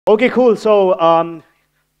Okay, cool. So,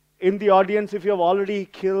 in the audience, if you have already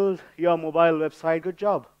killed your mobile website, good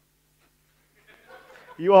job.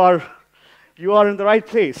 You are, you are in the right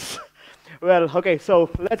place. Well, okay. So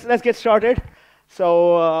let's get started.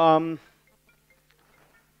 So, I'm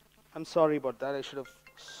sorry about that. I should have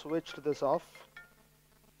switched this off.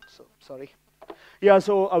 So sorry. Yeah.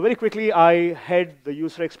 So very quickly, I head the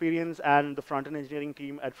user experience and the front-end engineering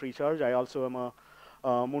team at FreeCharge. I also am a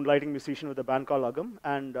moonlighting musician with a band called Agam,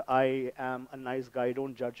 and I am a nice guy.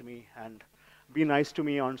 Don't judge me, and be nice to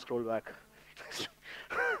me on Scrollback.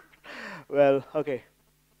 Well, okay.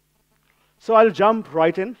 So I'll jump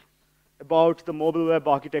right in about the mobile web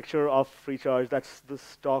architecture of FreeCharge. That's the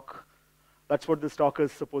talk. That's what this talk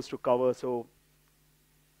is supposed to cover. So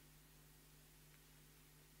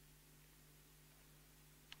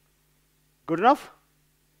good enough?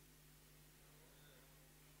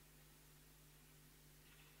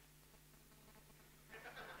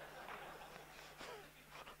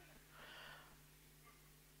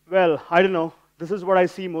 Well, I don't know. This is what I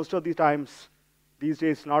see most of the times these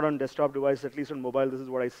days, not on desktop device, at least on mobile, this is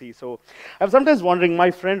what I see. So I'm sometimes wondering,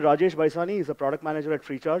 my friend Rajesh Baisani is a product manager at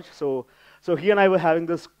FreeCharge. So he and I were having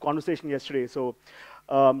this conversation yesterday. So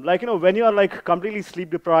like, when you are like completely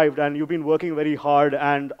sleep deprived and you've been working very hard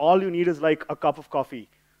and all you need is like a cup of coffee,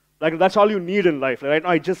 like that's all you need in life. Right now,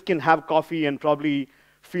 I just can have coffee and probably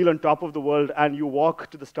feel on top of the world, and you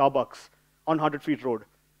walk to the Starbucks on 100 Feet Road.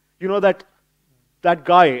 You know that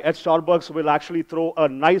guy at Starbucks will actually throw a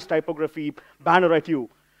nice typography banner at you.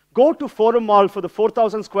 Go to Forum Mall for the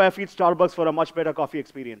 4,000 square feet Starbucks for a much better coffee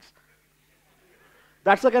experience.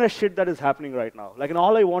 That's the kind of shit that is happening right now. Like, and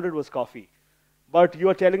all I wanted was coffee. But you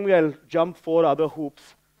are telling me I'll jump 4 other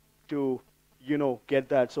hoops to, get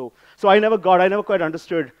that. So I never quite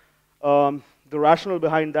understood the rationale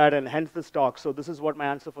behind that, and hence this talk. So this is what my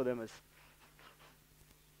answer for them is.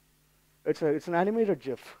 It's an animated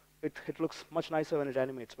GIF. It looks much nicer when it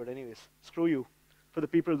animates, but anyways, screw you for the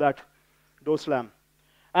people that do slam.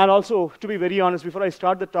 And also, to be very honest, before I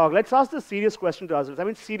start the talk, let's ask the serious question to ourselves. I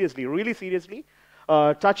mean, seriously, really seriously,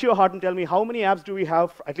 touch your heart and tell me how many apps do we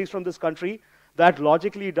have, at least from this country, that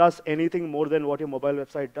logically does anything more than what your mobile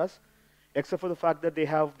website does, except for the fact that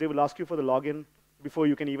they will ask you for the login before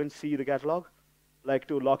you can even see the catalog, like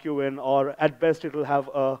to lock you in, or at best it will have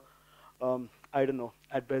a, I don't know,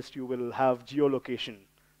 at best you will have geolocation,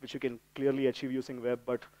 which you can clearly achieve using web,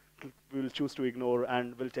 but we will choose to ignore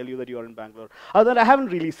and will tell you that you are in Bangalore. Other than that, I haven't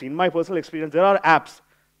really seen my personal experience. There are apps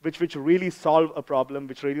which really solve a problem,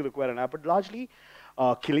 which really require an app, but largely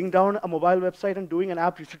killing down a mobile website and doing an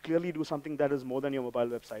app, you should clearly do something that is more than your mobile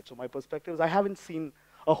website. So my perspective is I haven't seen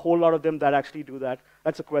a whole lot of them that actually do that.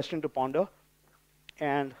 That's a question to ponder.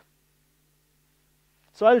 And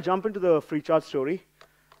so I'll jump into the FreeCharge story.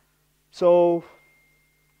 So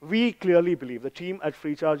we clearly believe, the team at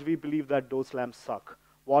FreeCharge, we believe that those slams suck.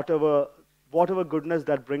 Whatever goodness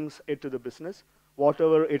that brings it to the business,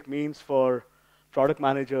 whatever it means for product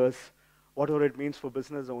managers, whatever it means for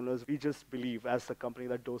business owners, we just believe as a company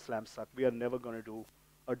that those slams suck. We are never going to do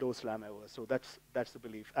a Doe slam ever. So that's the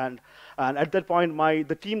belief. And at that point,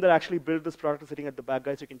 the team that actually built this product is sitting at the back,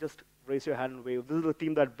 guys. You can just raise your hand and wave. This is the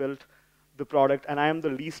team that built the product, and I am the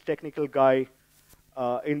least technical guy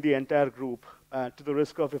in the entire group. To the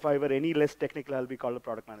risk of, if I were any less technical, I'll be called a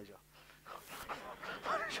product manager.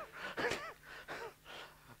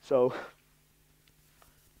 So,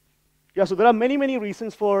 yeah, so there are many, many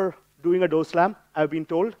reasons for doing a Doe slam, I've been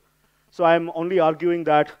told. So I'm only arguing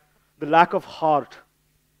that the lack of heart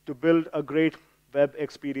to build a great web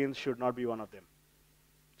experience should not be one of them.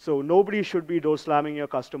 So nobody should be Doe slamming your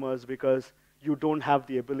customers because you don't have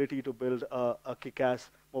the ability to build a kick-ass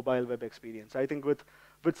mobile web experience. I think with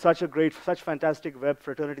such fantastic web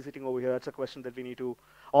fraternity sitting over here, that's a question that we need to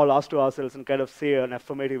all ask to ourselves and kind of say an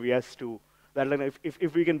affirmative yes to. That like,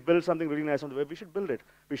 if we can build something really nice on the web, we should build it.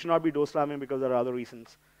 We should not be Doe slamming because there are other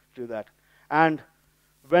reasons to do that. And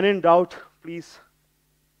when in doubt, please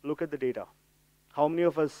look at the data. How many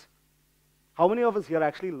of us here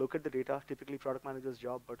actually look at the data? Typically product manager's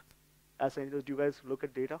job, but as engineers, do you guys look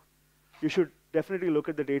at data? You should definitely look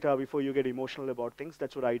at the data before you get emotional about things.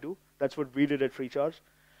 That's what I do. That's what we did at FreeCharge.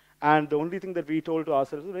 And the only thing that we told to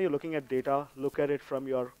ourselves is when you're looking at data, look at it from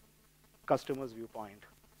your customer's viewpoint.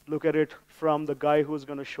 Look at it from the guy who's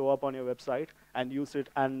going to show up on your website and use it,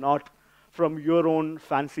 and not from your own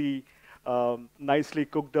fancy, nicely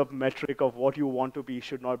cooked up metric of what you want to be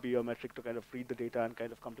should not be your metric to kind of read the data and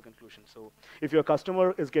kind of come to conclusions. So if your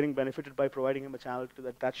customer is getting benefited by providing him a channel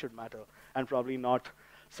to that should matter, and probably not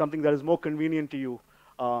something that is more convenient to you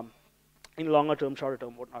in longer term, shorter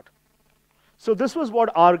term, whatnot. So this was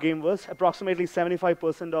what our game was. Approximately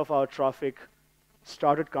 75% of our traffic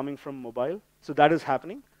started coming from mobile. So that is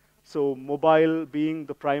happening. So mobile being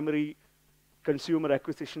the primary consumer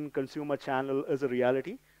acquisition, consumer channel is a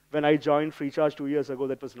reality. When I joined FreeCharge 2 years ago,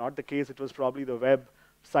 that was not the case. It was probably the web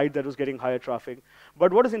site that was getting higher traffic.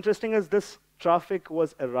 But what is interesting is this traffic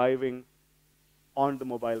was arriving on the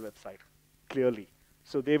mobile website, clearly.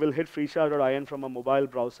 So they will hit freecharge.in from a mobile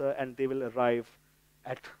browser, and they will arrive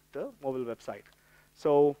at the mobile website.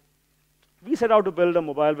 So we set out to build a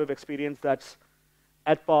mobile web experience that's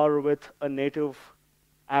at par with a native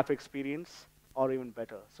app experience, or even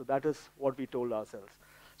better. So that is what we told ourselves.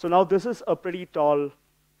 So now this is a pretty tall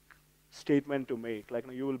statement to make.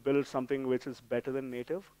 Like, you will build something which is better than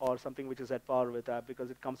native, or something which is at par with app, because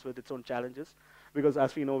it comes with its own challenges. Because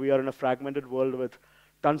as we know, we are in a fragmented world with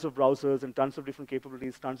tons of browsers and tons of different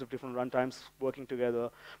capabilities, tons of different runtimes working together.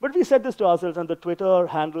 But we said this to ourselves, and the Twitter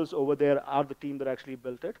handles over there are the team that actually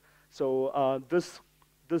built it. So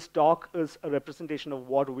this talk is a representation of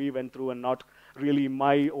what we went through, and not really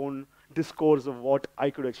my own discourse of what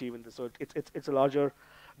I could achieve in this. So it's a larger,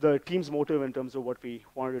 the team's motive in terms of what we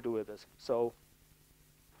wanted to do with this. So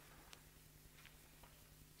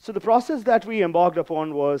the process that we embarked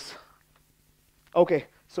upon was, okay,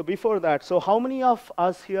 so before that, so how many of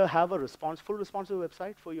us here have a full responsive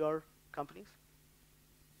website for your companies?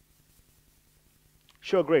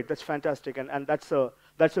 Sure, great, that's fantastic, and that's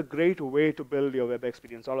a great way to build your web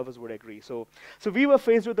experience. All of us would agree. So we were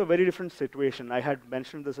faced with a very different situation. I had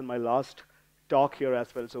mentioned this in my last talk here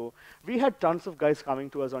as well. So we had tons of guys coming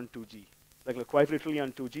to us on 2G, like quite literally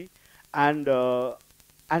on 2G,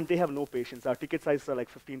 and they have no patience. Our ticket sizes are like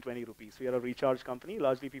 15, 20 rupees. We are a recharge company.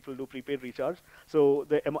 Largely people do prepaid recharge. So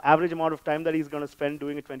the average amount of time that he's going to spend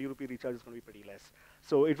doing a 20 rupee recharge is going to be pretty less.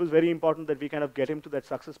 So it was very important that we kind of get him to that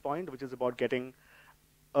success point, which is about getting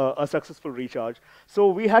a successful recharge. So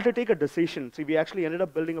we had to take a decision. See, we actually ended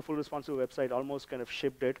up building a full responsive website, almost kind of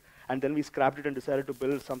shipped it, and then we scrapped it and decided to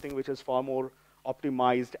build something which is far more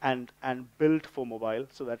optimized and built for mobile,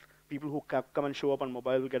 so that people who come and show up on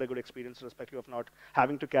mobile will get a good experience, irrespective of not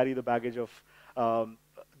having to carry the baggage of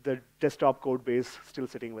the desktop code base still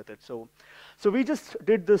sitting with it. So we just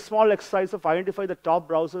did this small exercise of identify the top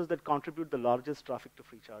browsers that contribute the largest traffic to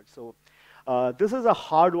FreeCharge. So this is a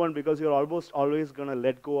hard one, because you're almost always going to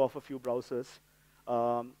let go of a few browsers,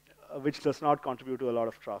 which does not contribute to a lot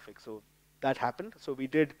of traffic. So that happened. So we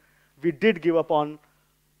did give up on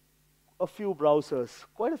a few browsers,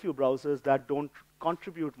 quite a few browsers that don't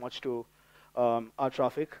contribute much to our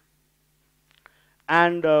traffic.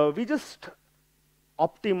 And we just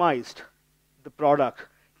optimized the product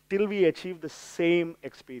till we achieve the same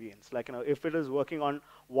experience. Like, if it is working on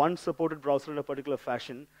one supported browser in a particular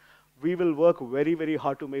fashion, we will work very, very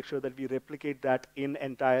hard to make sure that we replicate that in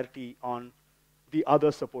entirety on the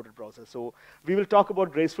other supported browsers. So we will talk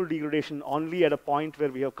about graceful degradation only at a point where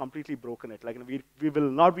we have completely broken it. Like, we will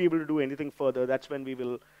not be able to do anything further. That's when we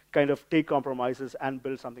will kind of take compromises and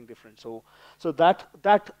build something different. So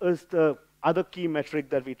that is the other key metric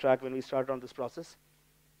that we track when we start on this process.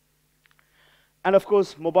 And of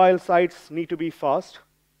course, mobile sites need to be fast.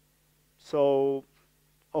 So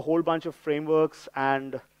a whole bunch of frameworks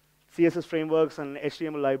and CSS frameworks and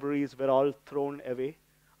HTML libraries were all thrown away.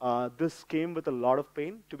 This came with a lot of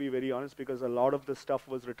pain, to be very honest, because a lot of the stuff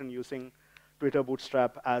was written using Twitter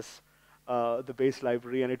Bootstrap as the base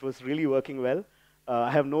library, and it was really working well. I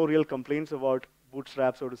have no real complaints about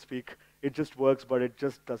Bootstrap, so to speak. It just works, but it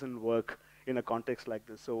just doesn't work in a context like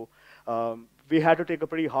this. So we had to take a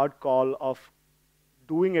pretty hard call of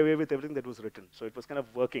doing away with everything that was written. So it was kind of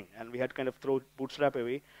working, and we had to kind of throw Bootstrap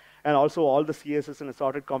away. And also all the CSS and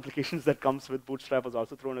assorted complications that comes with Bootstrap was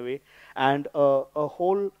also thrown away. And a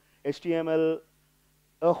whole HTML,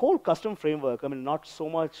 a whole custom framework, I mean, not so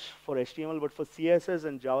much for HTML, but for CSS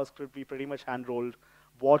and JavaScript, we pretty much hand-rolled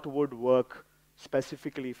what would work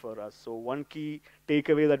specifically for us. So one key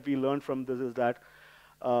takeaway that we learned from this is that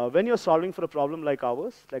when you're solving for a problem like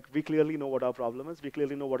ours, like, we clearly know what our problem is, we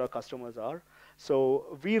clearly know what our customers are.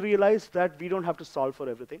 So we realized that we don't have to solve for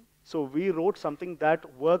everything. So we wrote something that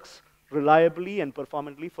works reliably and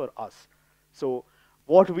performantly for us. So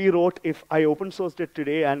what we wrote, if I open sourced it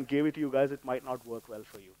today and gave it to you guys, it might not work well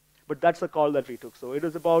for you. But that's the call that we took. So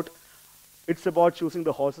it's about choosing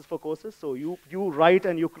the horses for courses. So you write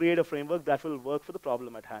and you create a framework that will work for the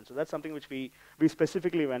problem at hand. So that's something which we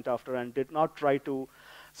specifically went after and did not try to.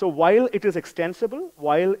 So while it is extensible,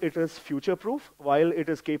 while it is future-proof, while it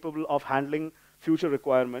is capable of handling future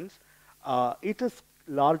requirements, it is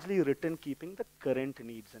largely written keeping the current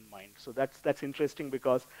needs in mind. So that's interesting,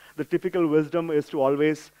 because the typical wisdom is to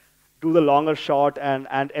always do the longer shot and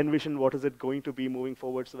envision what is it going to be moving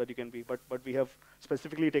forward so that you can be. But we have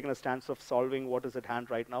specifically taken a stance of solving what is at hand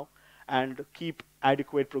right now and keep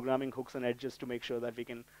adequate programming hooks and edges to make sure that we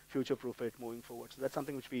can future-proof it moving forward. So that's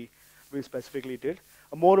something which we specifically did.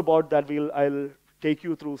 More about that, I'll take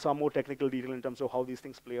you through some more technical detail in terms of how these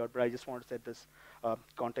things play out, but I just want to set this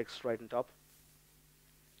context right on top.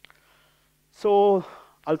 So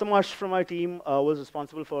Altamash from my team was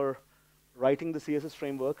responsible for writing the CSS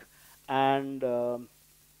framework, and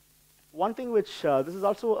one thing which, this is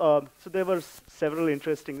also, so there were several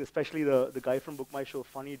interesting, especially the guy from Book My Show,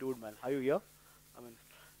 funny dude, man. Are you here? I mean,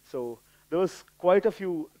 so there was quite a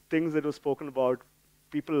few things that were spoken about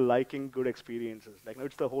people liking good experiences. Like,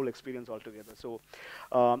 it's the whole experience altogether. So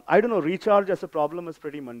I don't know, recharge as a problem is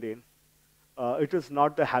pretty mundane. It is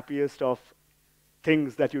not the happiest of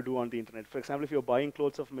things that you do on the internet. For example, if you're buying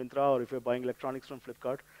clothes of Myntra or if you're buying electronics from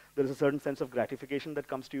Flipkart, there is a certain sense of gratification that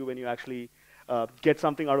comes to you when you actually get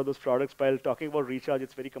something out of those products. While talking about recharge,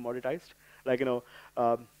 it's very commoditized. Like, you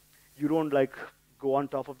don't like go on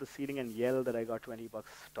top of the ceiling and yell that I got 20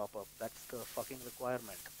 bucks top up. That's the fucking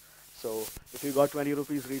requirement. So if you got 20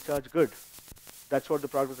 rupees recharge, good. That's what the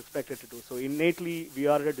product was expected to do. So innately, we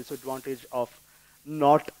are at a disadvantage of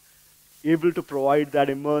not able to provide that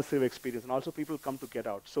immersive experience. And also people come to get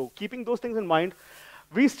out. So keeping those things in mind,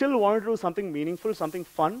 we still wanted to do something meaningful, something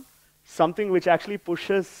fun, something which actually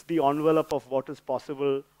pushes the envelope of what is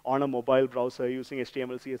possible on a mobile browser using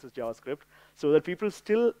HTML, CSS, JavaScript, so that people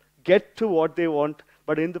still get to what they want,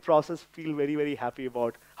 but in the process feel very, very happy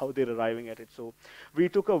about how they're arriving at it. So we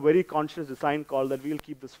took a very conscious design call that we'll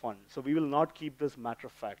keep this fun. So we will not keep this matter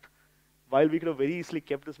of fact. While we could have very easily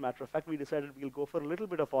kept this matter of fact, we decided we'll go for a little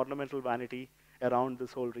bit of ornamental vanity around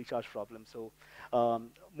this whole recharge problem. So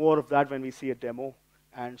more of that when we see a demo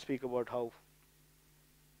and speak about how.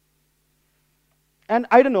 And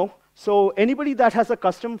I don't know, so anybody that has a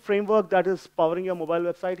custom framework that is powering your mobile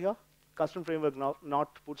website here? Custom framework,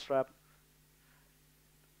 not Bootstrap.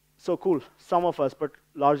 So cool, some of us, but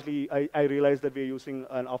largely I realized that we're using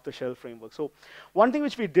an off-the-shelf framework. So one thing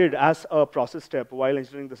which we did as a process step while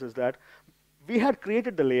engineering this is that we had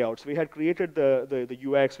created the layouts, we had created the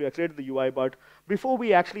UX, we had created the UI, but before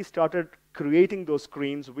we actually started creating those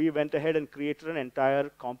screens, we went ahead and created an entire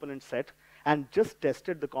component set and just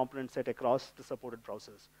tested the component set across the supported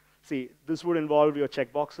browsers. See, this would involve your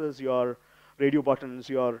checkboxes, your radio buttons,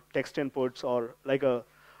 your text inputs, or like a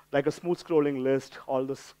smooth scrolling list, all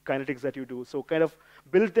those kinetics that you do. So kind of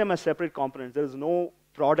build them as separate components. There is no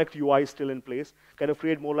product UI still in place. Kind of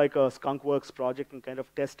create more like a skunkworks project and kind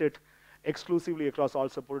of test it exclusively across all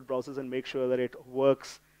supported browsers and make sure that it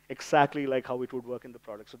works exactly like how it would work in the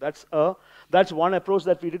product. So that's one approach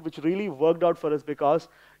that we did, which really worked out for us because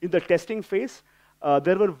in the testing phase,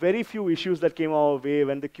 there were very few issues that came our way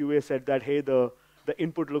when the QA said that, hey, the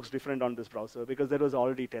input looks different on this browser, because that was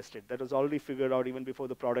already tested. That was already figured out even before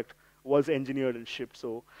the product was engineered and shipped.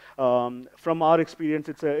 So from our experience,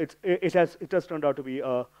 it has turned out to be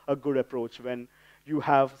a good approach when you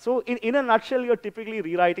have. So in a nutshell, you're typically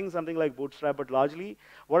rewriting something like Bootstrap, but largely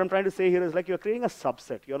what I'm trying to say here is like you're creating a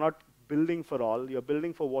subset. You're not building for all. You're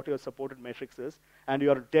building for what your supported metrics is, and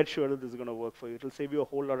you're dead sure that this is going to work for you. It'll save you a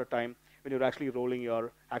whole lot of time when you're actually rolling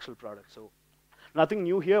your actual product. So nothing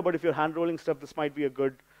new here, but if you're hand-rolling stuff, this might be a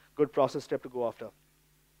good process step to go after.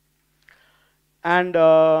 And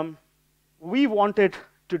we wanted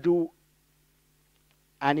to do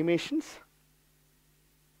animations.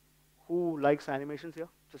 Who likes animations here?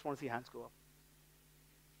 Just want to see hands go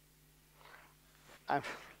up.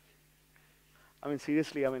 I mean,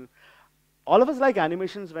 seriously, I mean, all of us like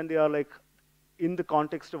animations when they are like in the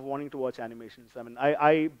context of wanting to watch animations. I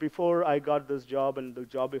mean, before I got this job and the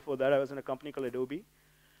job before that, I was in a company called Adobe.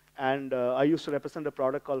 And I used to represent a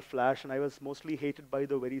product called Flash, and I was mostly hated by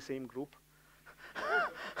the very same group.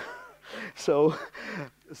 So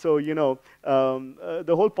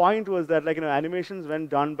the whole point was that, like, animations when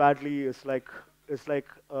done badly is like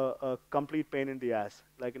a complete pain in the ass.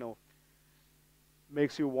 Like,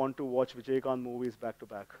 makes you want to watch Vijaykanth movies back to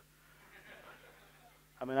back.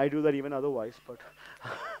 I mean, I do that even otherwise, but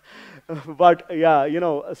but yeah,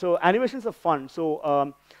 so animations are fun.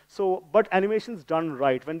 But animations done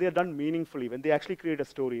right, when they are done meaningfully, when they actually create a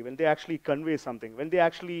story, when they actually convey something, when they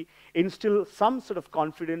actually instill some sort of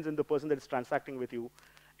confidence in the person that is transacting with you,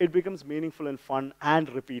 it becomes meaningful and fun and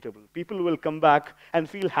repeatable. People will come back and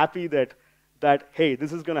feel happy that hey,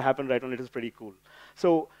 this is going to happen right on. It is pretty cool.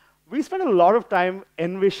 So we spent a lot of time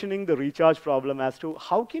envisioning the recharge problem as to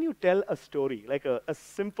how can you tell a story, like a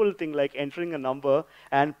simple thing like entering a number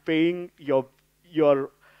and paying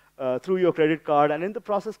through your credit card, and in the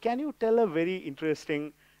process, can you tell a very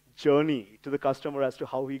interesting, journey to the customer as to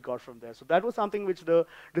how he got from there. So that was something which the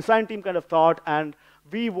design team kind of thought, and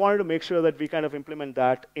we wanted to make sure that we kind of implement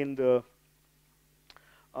that in the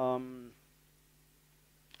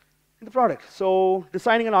product. So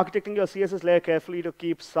designing and architecting your CSS layer carefully to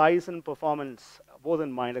keep size and performance both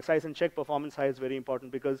in mind. Like size and check performance high is very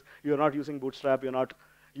important because you're not using Bootstrap, you're not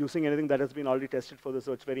using anything that has been already tested for this,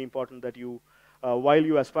 so it's very important that you, while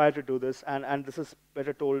you aspire to do this, and this is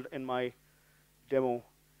better told in my demo.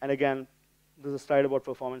 And again, there's a slide about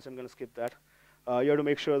performance, I'm going to skip that. You have to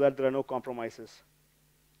make sure that there are no compromises.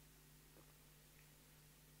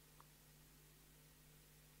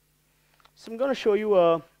 So I'm going to show you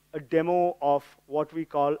a demo of what we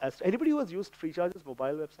call as, anybody who has used FreeCharge's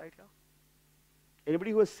mobile website here?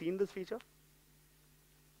 Anybody who has seen this feature?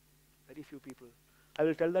 Very few people. I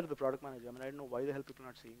will tell that to the product manager. I mean, I don't know why the hell people are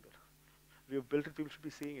not seeing that. We have built it, people should be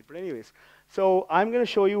seeing it. But anyways, so I'm going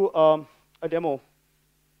to show you a demo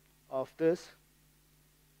of this.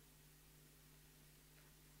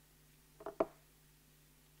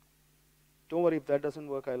 Don't worry, if that doesn't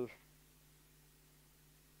work, I'll...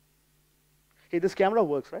 Hey, this camera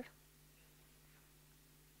works, right?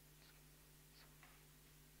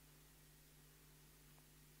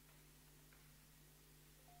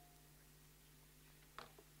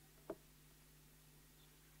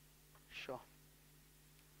 Sure.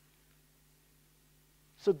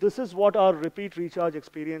 So this is what our repeat recharge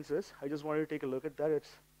experience is. I just wanted to take a look at that.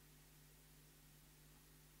 It's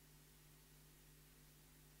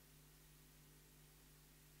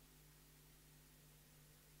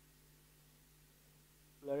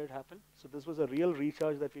let it happen. So this was a real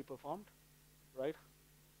recharge that we performed, right?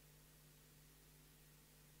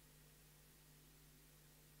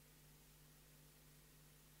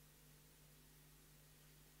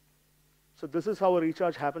 So this is how a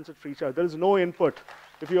recharge happens at FreeCharge. There is no input.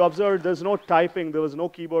 If you observe, there's no typing, there was no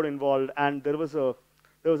keyboard involved, and there was a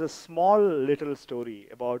small little story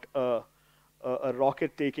about a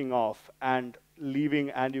rocket taking off and leaving,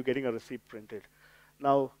 and you getting a receipt printed.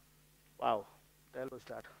 Now, wow, what the hell was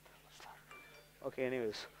that? Okay,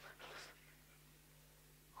 anyways.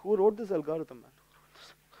 Who wrote this algorithm, man?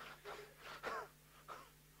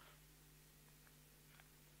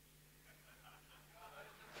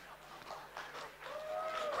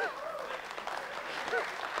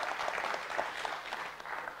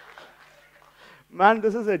 Man,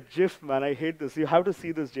 this is a GIF, man. I hate this. You have to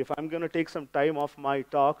see this GIF. I'm going to take some time off my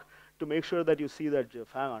talk to make sure that you see that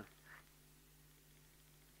GIF. Hang on.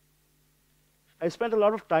 I spent a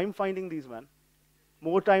lot of time finding these, man.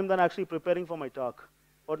 More time than actually preparing for my talk.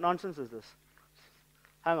 What nonsense is this?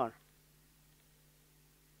 Hang on.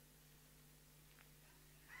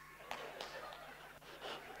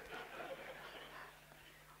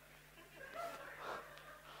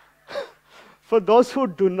 For those who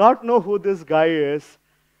do not know who this guy is,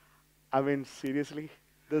 I mean, seriously,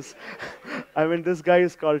 this guy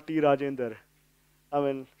is called T. Rajender. I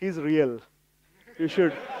mean, he's real. You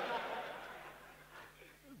should.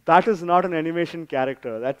 That is not an animation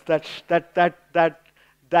character.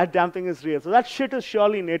 That damn thing is real. So that shit is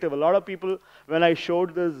surely native. A lot of people, when I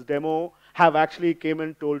showed this demo, have actually came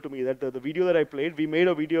and told to me that the video that I played, we made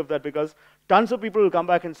a video of that because tons of people will come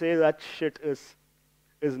back and say that shit is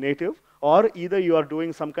native, or either you are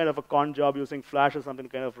doing some kind of a con job using Flash or something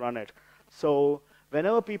to kind of run it. So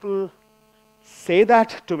whenever people say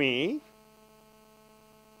that to me,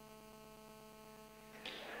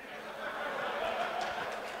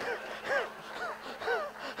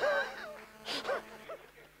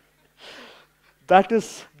 that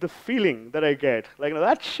is the feeling that I get. Like,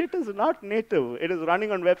 that shit is not native. It is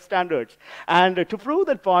running on web standards. And to prove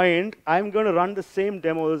that point, I'm going to run the same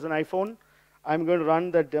demo. There's an iPhone. I'm going to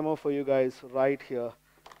run that demo for you guys right here.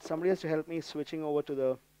 Somebody has to help me switching over to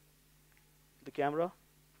the camera.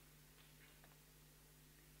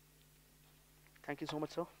 Thank you so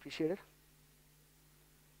much, sir. Appreciate it.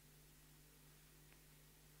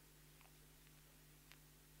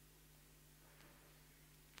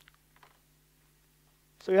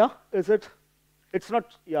 So yeah, it's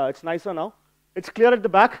not, yeah, it's nicer now. It's clear at the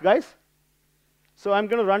back, guys. So I'm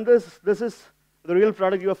going to run this. This is the real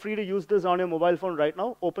product. You are free to use this on your mobile phone right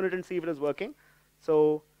now. Open it and see if it is working.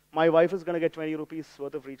 So my wife is going to get 20 rupees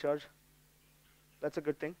worth of recharge. That's a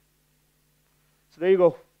good thing. So there you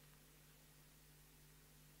go.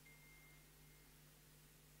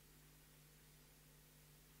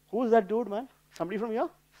 Who is that dude, man? Somebody from here?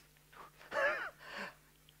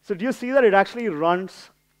 So do you see that it actually runs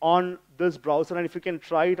on this browser? And if you can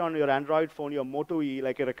try it on your Android phone, your Moto E,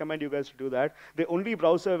 like I recommend you guys to do that. The only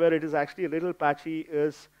browser where it is actually a little patchy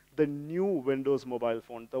is the new Windows mobile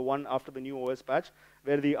phone, the one after the new OS patch,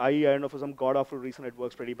 where the IE, I don't know, for some god-awful reason, it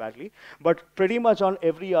works pretty badly. But pretty much on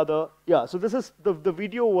every other, yeah, so this is, the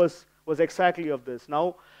video was exactly of this.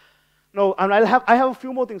 Now, no, and I have a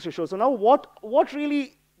few more things to show. So now what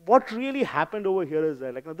really happened over here is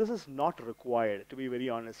that, like, now this is not required, to be very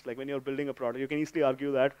honest. Like, when you're building a product, you can easily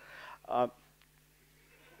argue that,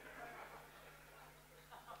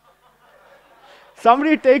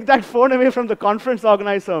 somebody take that phone away from the conference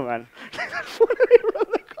organizer, man. Take that phone away from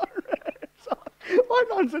the conference. What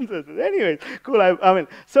nonsense is this? Anyways, cool. I mean,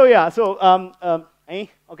 so yeah. So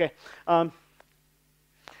okay.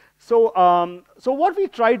 So what we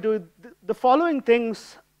tried to do, the following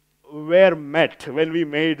things were met when we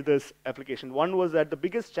made this application. One was that the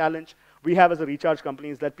biggest challenge we have as a recharge company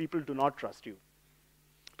is that people do not trust you.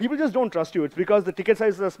 People just don't trust you. It's because the ticket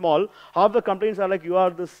sizes are small. Half the complaints are like, you are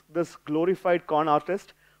this glorified con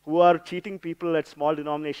artist who are cheating people at small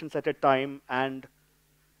denominations at a time and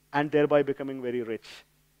thereby becoming very rich.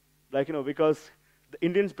 Like, you know, because the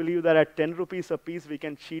Indians believe that at 10 rupees a piece, we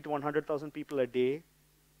can cheat 100,000 people a day.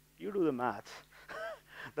 You do the math.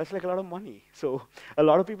 That's like a lot of money. So a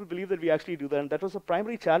lot of people believe that we actually do that. And that was a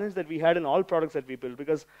primary challenge that we had in all products that we built.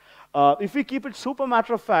 Because if we keep it super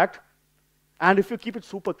matter of fact, and if you keep it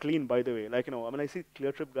super clean, by the way, like, you know, I mean, I see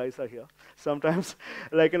ClearTrip guys are here. Sometimes,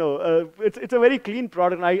 like, you know, it's a very clean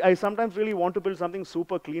product. And I sometimes really want to build something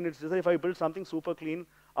super clean. It's just that if I build something super clean,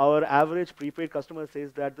 our average prepaid customer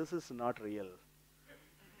says that this is not real.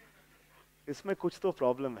 Isme kuch to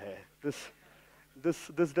problem hai.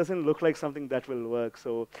 This doesn't look like something that will work.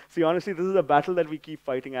 So, see, honestly, this is a battle that we keep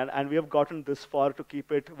fighting, and we have gotten this far to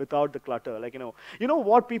keep it without the clutter. Like, you know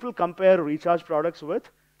what people compare recharge products with?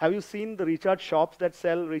 Have you seen the recharge shops that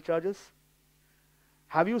sell recharges?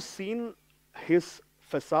 Have you seen his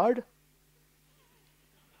facade?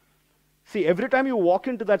 See, every time you walk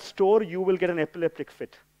into that store, you will get an epileptic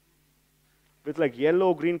fit. With like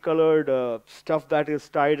yellow, green colored stuff that is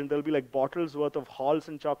tied, and there'll be like bottles worth of halls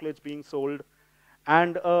and chocolates being sold.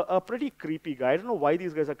 And a pretty creepy guy. I don't know why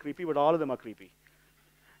these guys are creepy, but all of them are creepy.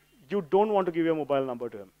 You don't want to give your mobile number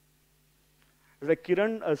to him. It's like,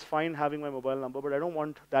 Kiran is fine having my mobile number, but I don't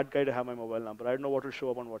want that guy to have my mobile number. I don't know what will show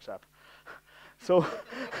up on WhatsApp. So,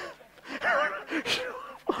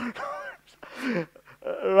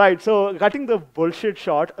 right, so cutting the bullshit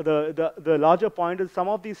short, the larger point is some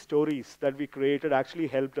of these stories that we created actually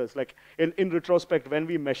helped us. Like, in retrospect, when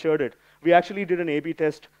we measured it, we actually did an A/B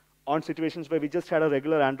test on situations where we just had a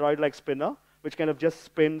regular Android-like spinner, which kind of just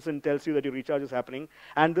spins and tells you that your recharge is happening,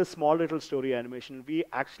 and this small little story animation. We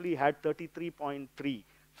actually had 33.3,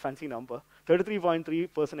 fancy number,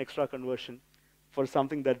 33.3% extra conversion for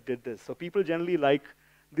something that did this. So people generally like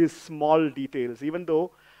these small details, even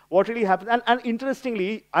though what really happens, and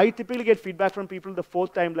interestingly, I typically get feedback from people the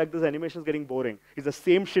fourth time, like, this animation is getting boring. It's the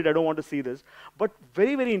same shit, I don't want to see this. But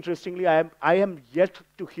very, very interestingly, I am yet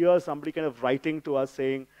to hear somebody kind of writing to us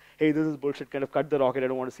saying, hey, this is bullshit, kind of cut the rocket, I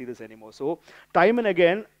don't want to see this anymore. So time and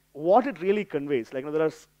again, what it really conveys, like, you know, there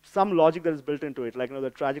are some logic that is built into it, like, you know,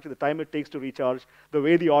 the trajectory, the time it takes to recharge, the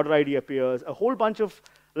way the order ID appears, a whole bunch of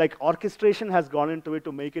like orchestration has gone into it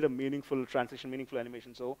to make it a meaningful transition, meaningful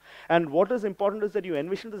animation. So, and what is important is that you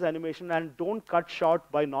envision this animation and don't cut short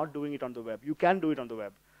by not doing it on the web. You can do it on the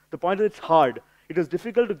web. The point is it's hard. It is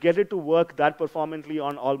difficult to get it to work that performantly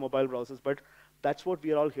on all mobile browsers, but that's what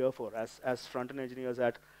we are all here for as front-end engineers,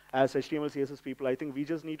 as HTML, CSS people. I think we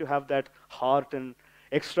just need to have that heart and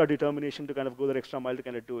extra determination to kind of go that extra mile to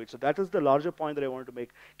kind of do it. So that is the larger point that I wanted to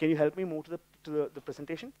make. Can you help me move to the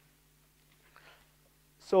presentation?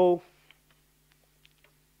 So,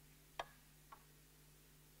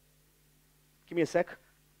 give me a sec.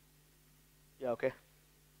 Yeah, okay.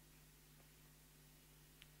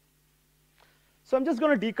 So I'm just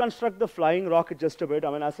going to deconstruct the flying rocket just a bit.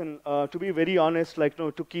 I mean, as in, to be very honest, like, you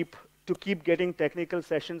know, to keep getting technical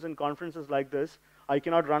sessions and conferences like this, I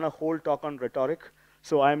cannot run a whole talk on rhetoric.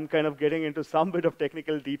 So I'm kind of getting into some bit of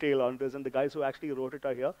technical detail on this, and the guys who actually wrote it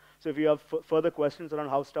are here. So if you have further questions around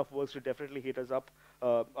how stuff works, you definitely hit us up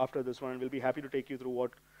after this one, and we'll be happy to take you through what.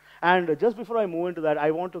 And just before I move into that, I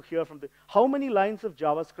want to hear from how many lines of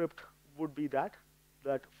JavaScript would be that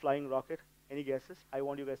flying rocket? Any guesses? I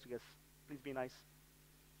want you guys to guess. Please be nice.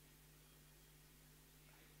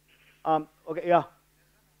 Okay, yeah.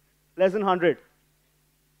 Less than 100.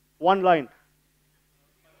 One line.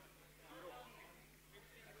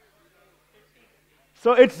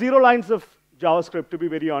 So it's 0 lines of JavaScript, to be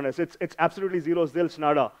very honest. It's absolutely zero, zilch,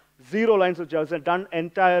 nada. 0 lines of JavaScript done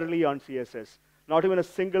entirely on CSS. Not even a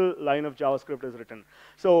single line of JavaScript is written.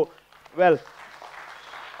 So, well,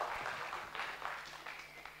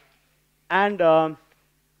 and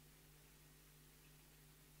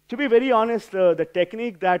To be very honest, the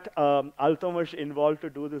technique that Altamash involved to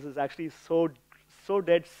do this is actually so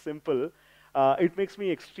dead simple. It makes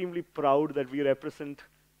me extremely proud that we represent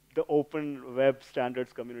the open web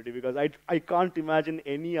standards community, because I can't imagine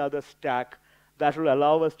any other stack that will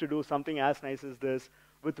allow us to do something as nice as this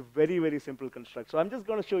with very, very simple construct. So I'm just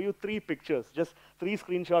going to show you 3 pictures, just 3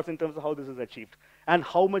 screenshots in terms of how this is achieved and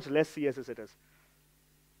how much less CSS it is.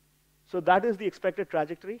 So that is the expected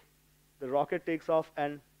trajectory. The rocket takes off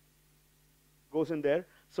and goes in there.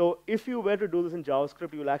 So if you were to do this in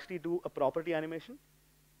JavaScript, you will actually do a property animation.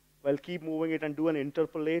 Well, keep moving it and do an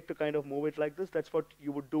interpolate to kind of move it like this. That's what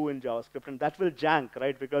you would do in JavaScript. And that will jank,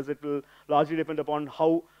 right? Because it will largely depend upon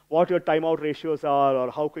what your timeout ratios are or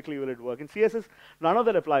how quickly will it work. In CSS, none of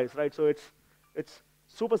that applies, right? So it's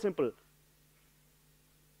super simple.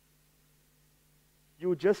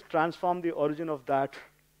 You just transform the origin of that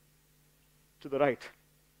to the right.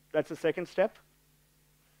 That's the second step.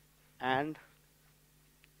 And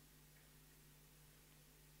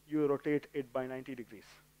you rotate it by 90 degrees.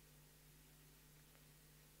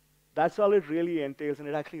 That's all it really entails, and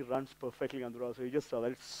it actually runs perfectly on the browser. You just saw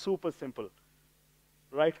that. It's super simple,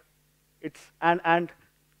 right? And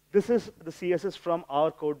this is the CSS from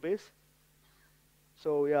our code base.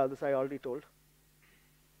 So yeah, this I already told.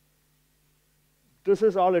 This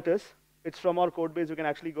is all it is. It's from our code base. You can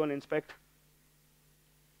actually go and inspect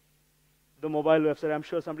the mobile website. I'm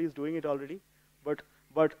sure somebody is doing it already,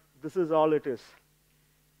 but this is all it is.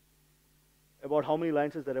 About how many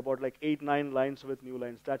lines is there? About like 8, 9 lines with new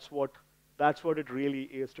lines. That's what it really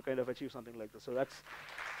is to kind of achieve something like this. So that's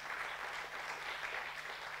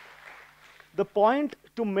the point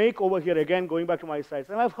to make over here. Again, going back to my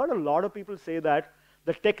slides, and I've heard a lot of people say that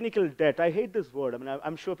the technical debt. I hate this word. I mean,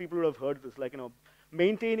 I'm sure people would have heard this. Like,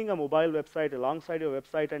 maintaining a mobile website alongside your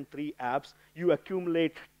website and 3 apps, you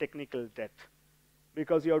accumulate technical debt,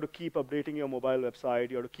 because you have to keep updating your mobile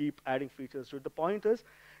website, you have to keep adding features to it. The point is,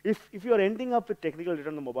 if you're ending up with technical debt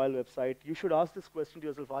on the mobile website, you should ask this question to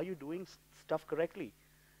yourself: are you doing stuff correctly?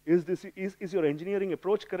 Is your engineering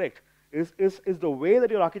approach correct? Is the way that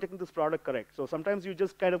you're architecting this product correct? So sometimes you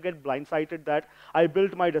just kind of get blindsided that I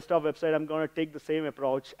built my desktop website, I'm going to take the same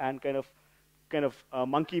approach and kind of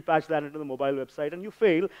monkey patch that into the mobile website, and you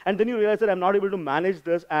fail, and then you realize that I'm not able to manage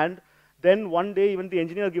this, and then one day even the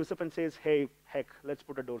engineer gives up and says, hey, heck, let's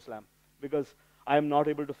put a door slam, because I am not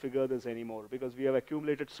able to figure this anymore, because we have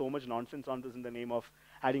accumulated so much nonsense on this in the name of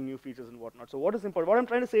adding new features and whatnot. So what is important? What I'm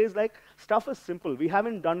trying to say is, like, stuff is simple. We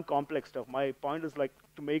haven't done complex stuff. My point is, like,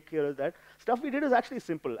 to make here is that stuff we did is actually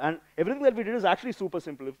simple, and everything that we did is actually super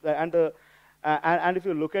simple. And if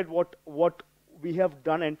you look at what we have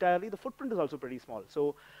done entirely, the footprint is also pretty small.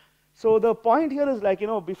 So the point here is, like,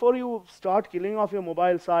 before you start killing off your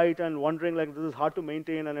mobile site and wondering, like, this is hard to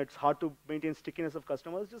maintain and it's hard to maintain stickiness of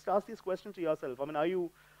customers, just ask these questions to yourself. I mean,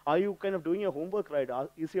 are you kind of doing your homework right?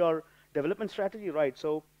 Is your development strategy right?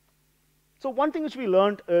 So one thing which we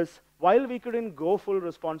learned is, while we couldn't go full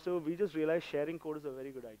responsive, we just realized sharing code is a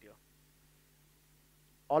very good idea.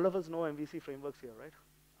 All of us know MVC frameworks here, right?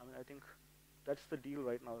 I mean, I think that's the deal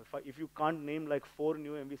right now. If you can't name like 4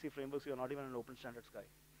 new MVC frameworks, you're not even an open standards guy.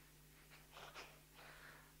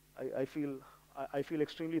 I feel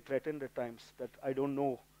extremely threatened at times that I don't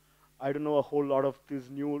know a whole lot of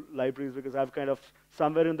these new libraries, because I've kind of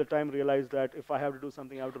somewhere in the time realized that if I have to do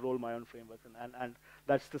something, I have to roll my own framework, and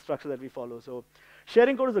that's the structure that we follow. So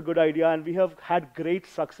sharing code is a good idea, and we have had great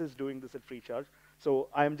success doing this at FreeCharge. So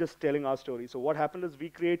I'm just telling our story. So what happened is,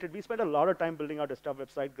 we spent a lot of time building our desktop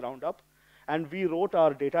website ground up, and we wrote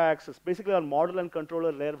our data access. Basically, our model and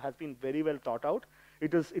controller layer has been very well thought out.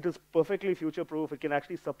 It is perfectly future-proof. It can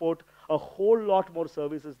actually support a whole lot more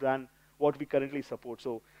services than what we currently support.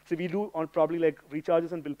 So we do on probably like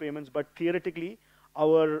recharges and bill payments, but theoretically,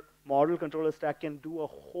 our model controller stack can do a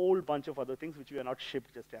whole bunch of other things which we are not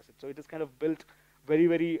shipped just as it. So it is kind of built very,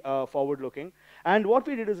 very forward-looking. And what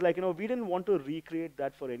we did is, like, we didn't want to recreate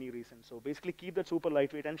that for any reason. So basically, keep that super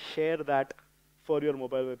lightweight and share that for your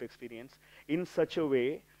mobile web experience in such a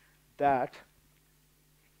way that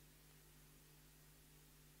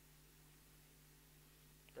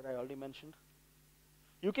I already mentioned.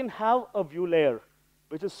 You can have a view layer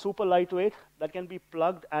which is super lightweight that can be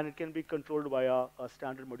plugged, and it can be controlled via a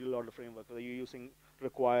standard module order framework, whether you're using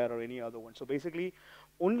Require or any other one. So basically,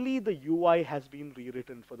 only the UI has been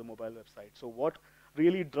rewritten for the mobile website. So what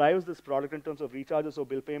really drives this product in terms of recharges or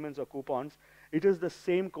bill payments or coupons, it is the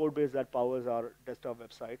same code base that powers our desktop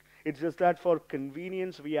website. It's just that for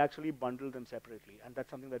convenience, we actually bundle them separately, and that's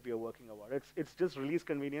something that we are working about. It's just release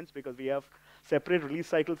convenience, because we have separate release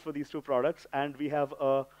cycles for these 2 products, and we have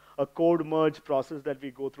a code merge process that we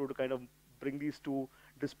go through to kind of bring these 2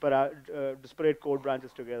 disparate code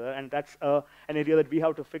branches together, and that's an area that we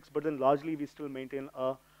have to fix. But then largely, we still maintain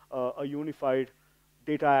a unified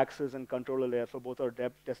data access and controller layer for both our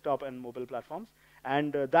desktop and mobile platforms,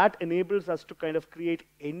 and that enables us to kind of create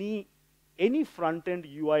any front-end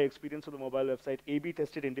UI experience for the mobile website, A/B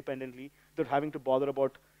tested independently, without having to bother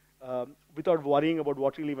about, without worrying about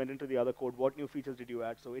what really went into the other code, what new features did you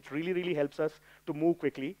add. So it really, really helps us to move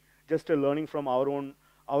quickly. Just a learning from our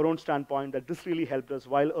own standpoint that this really helped us.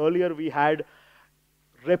 While earlier we had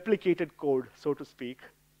replicated code, so to speak,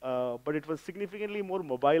 but it was significantly more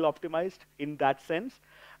mobile optimized in that sense.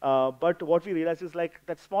 But what we realized is like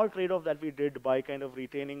that small trade-off that we did by kind of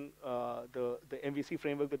retaining the MVC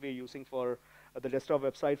framework that we're using for the desktop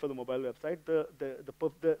website, for the mobile website,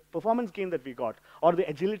 the performance gain that we got, or the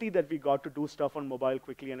agility that we got to do stuff on mobile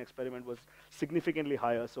quickly and experiment was significantly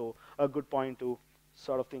higher. So a good point to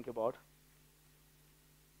sort of think about.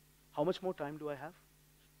 How much more time do I have?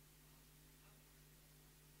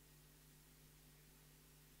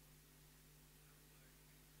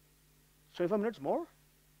 So 25 minutes more?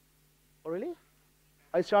 Oh, really?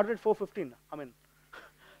 I started at 4:15. I mean,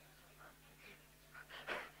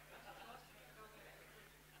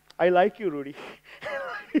 I like you, Rudy.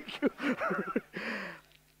 Like you.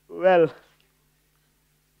 Well,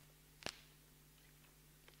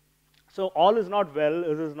 so all is not well.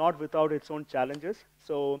 It is not without its own challenges.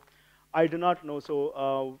 So I do not know.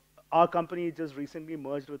 So our company just recently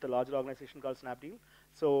merged with a larger organization called Snapdeal.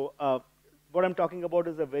 So what I'm talking about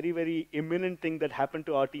is a very, very imminent thing that happened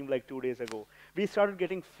to our team like 2 days ago. We started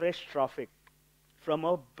getting fresh traffic from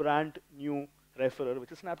a brand new referrer,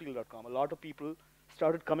 which is Snapdeal.com. A lot of people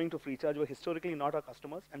started coming to FreeCharge, were historically not our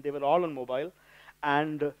customers, and they were all on mobile.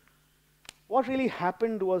 And what really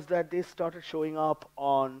happened was that they started showing up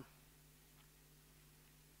on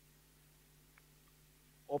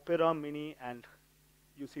Opera Mini and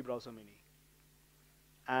UC Browser Mini.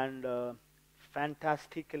 And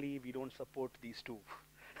fantastically, we don't support these two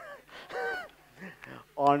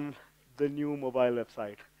on the new mobile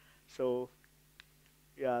website. So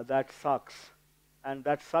yeah, that sucks. And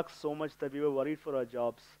that sucks so much that we were worried for our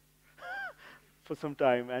jobs for some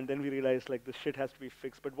time. And then we realized like this shit has to be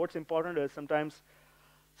fixed. But what's important is sometimes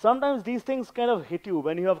these things kind of hit you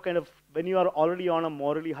when you have when you are already on a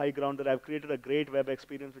morally high ground that I've created a great web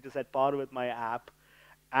experience which is at par with my app.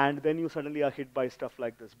 And then you suddenly are hit by stuff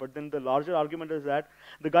like this. But then the larger argument is that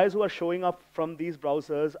the guys who are showing up from these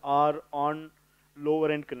browsers are on lower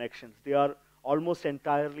end connections. They are almost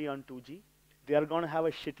entirely on 2G. They are going to have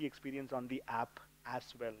a shitty experience on the app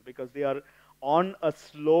as well because they are on a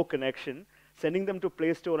slow connection. Sending them to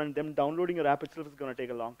Play Store and them downloading your app itself is going to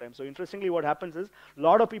take a long time. So interestingly, what happens is a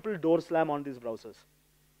lot of people door slam on these browsers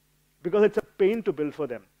because it's a pain to build for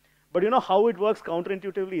them. But you know how it works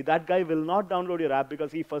counterintuitively? That guy will not download your app because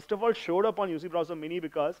he first of all showed up on UC Browser Mini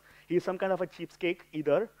because he's some kind of a cheapskate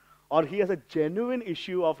either, or he has a genuine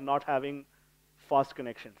issue of not having fast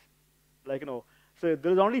connections. Like, you know, so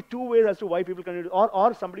there's only two ways as to why people can do it,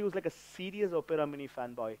 or somebody who's like a serious Opera Mini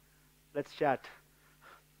fanboy. Let's chat.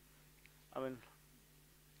 I mean,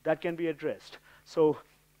 that can be addressed. So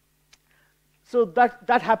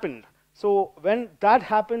that happened. So when that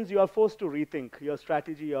happens, you are forced to rethink your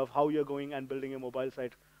strategy of how you're going and building a mobile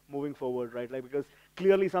site moving forward, right? Like because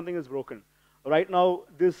clearly something is broken. Right now,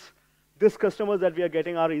 this customers that we are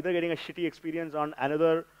getting are either getting a shitty experience on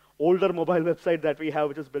another older mobile website that we have,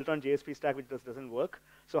 which is built on JSP stack, which just doesn't work.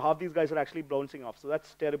 So half these guys are actually bouncing off. So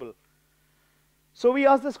that's terrible. So we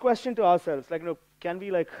asked this question to ourselves, like, you know, can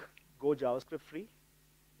we like go JavaScript free?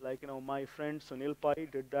 Like, you know, my friend Sunil Pai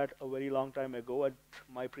did that a very long time ago at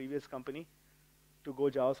my previous company to go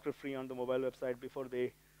JavaScript free on the mobile website before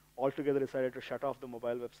they altogether decided to shut off the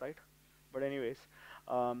mobile website. But anyways,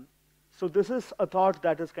 so this is a thought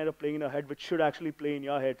that is kind of playing in your head, which should actually play in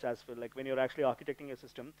your heads as well. Like when you're actually architecting a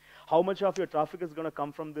system, how much of your traffic is going to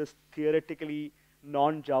come from this theoretically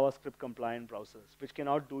non-JavaScript compliant browsers, which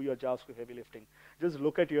cannot do your JavaScript heavy lifting. Just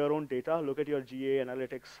look at your own data, look at your GA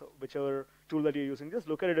analytics, whichever tool that you're using. Just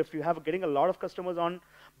look at it. If you have getting a lot of customers on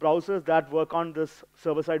browsers that work on this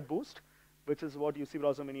server-side boost, which is what UC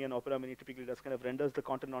Browser Mini and Opera Mini typically does, kind of renders the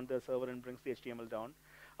content on their server and brings the HTML down.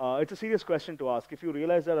 It's a serious question to ask. If you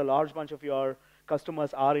realize that a large bunch of your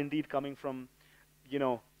customers are indeed coming from, you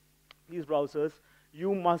know, these browsers,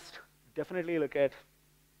 you must definitely look at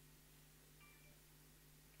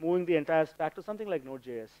moving the entire stack to something like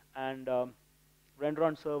Node.js and render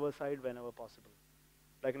on server side whenever possible.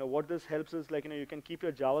 Like, you know, what this helps is like, you know, you can keep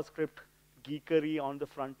your JavaScript geekery on the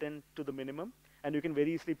front end to the minimum, and you can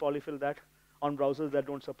very easily polyfill that on browsers that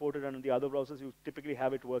don't support it, and on the other browsers you typically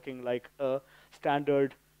have it working like a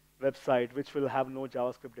standard website which will have no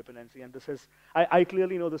JavaScript dependency. And this is, I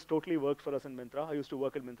clearly know this totally worked for us in Myntra. I used to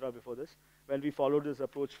work at Myntra before this. When we followed this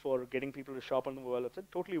approach for getting people to shop on the mobile website,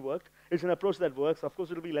 totally worked. It's an approach that works. Of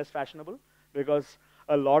course, it'll be less fashionable because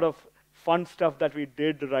a lot of fun stuff that we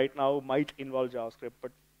did right now might involve JavaScript,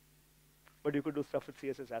 but you could do stuff with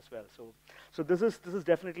CSS as well. So this is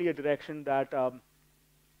definitely a direction that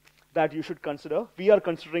that you should consider. We are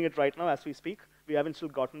considering it right now as we speak. We haven't still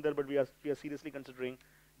gotten there, but we are seriously considering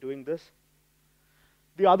doing this.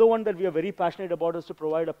 The other one that we are very passionate about is to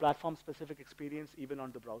provide a platform-specific experience even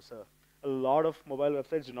on the browser. A lot of mobile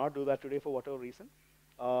websites do not do that today for whatever reason.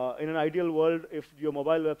 In an ideal world, if your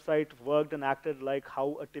mobile website worked and acted like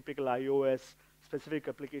how a typical iOS specific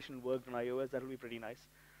application worked on iOS, that would be pretty nice.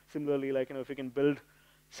 Similarly, like, if you can build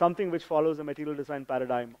something which follows a material design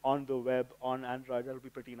paradigm on the web, on Android, that would be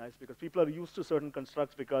pretty nice because people are used to certain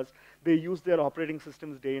constructs because they use their operating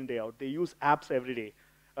systems day in, day out. They use apps every day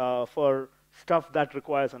for stuff that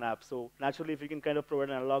requires an app. So naturally, if you can kind of provide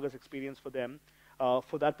an analogous experience for them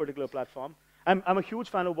for that particular platform. I'm a huge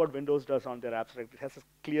fan of what Windows does on their apps. Right? It has a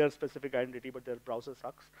clear, specific identity, but their browser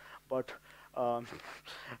sucks. But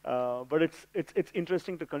it's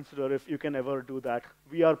interesting to consider if you can ever do that.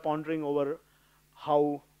 We are pondering over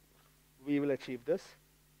how we will achieve this.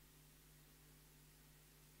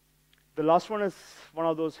 The last one is one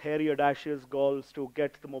of those hairy, audacious goals to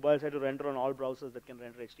get the mobile side to render on all browsers that can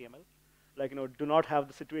render HTML. Like, do not have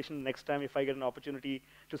the situation next time if I get an opportunity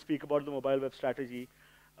to speak about the mobile web strategy.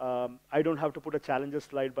 I don't have to put a challenges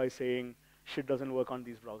slide by saying shit doesn't work on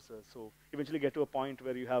these browsers. So eventually get to a point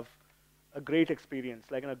where you have a great experience,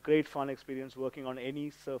 like a great fun experience working on any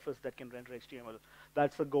surface that can render HTML.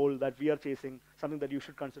 That's a goal that we are chasing, something that you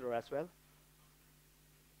should consider as well.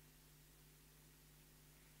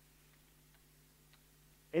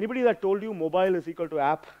 Anybody that told you mobile is equal to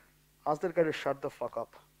app, ask that guy to shut the fuck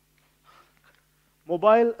up.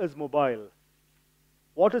 Mobile is mobile.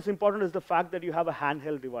 What is important is the fact that you have a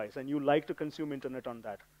handheld device and you like to consume internet on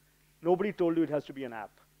that. Nobody told you it has to be an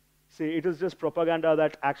app. See, it is just propaganda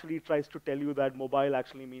that actually tries to tell you that mobile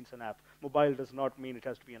actually means an app. Mobile does not mean it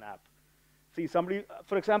has to be an app. See, somebody,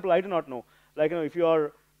 for example, I do not know. Like, if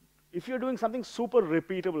you're doing something super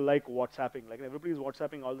repeatable like WhatsApping, like everybody's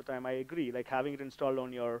WhatsApping all the time, I agree. Like having it installed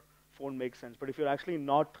on your phone makes sense. But if you're actually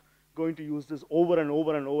not going to use this over and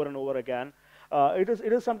over and over and over again, it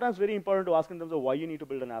is sometimes very important to ask in terms of why you need to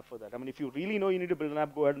build an app for that. I mean, if you really know you need to build an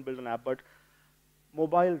app, go ahead and build an app. But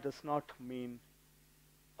mobile does not mean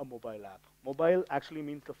a mobile app. Mobile actually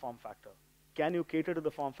means the form factor. Can you cater to the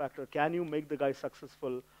form factor? Can you make the guy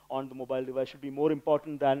successful on the mobile device? Should be more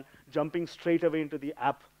important than jumping straight away into the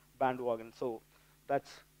app bandwagon. So that's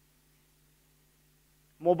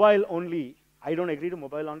mobile only. I don't agree to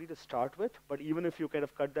mobile only to start with, but even if you kind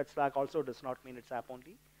of cut that slack, also does not mean it's app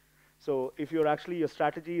only. So if you're actually, your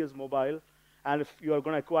strategy is mobile, and if you are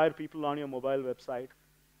going to acquire people on your mobile website,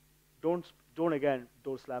 don't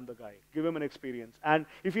slam the guy. Give him an experience. And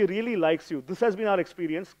if he really likes you, this has been our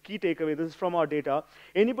experience, key takeaway, this is from our data.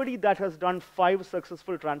 Anybody that has done 5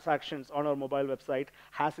 successful transactions on our mobile website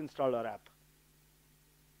has installed our app.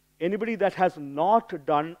 Anybody that has not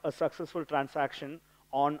done a successful transaction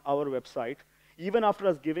on our website, even after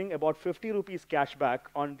us giving about 50 rupees cash back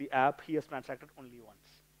on the app, he has transacted only once.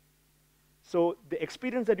 So the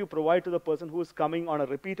experience that you provide to the person who is coming on a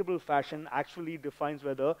repeatable fashion actually defines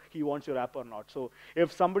whether he wants your app or not. So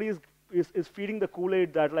if somebody is feeding the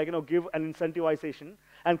Kool-Aid that, like, give an incentivization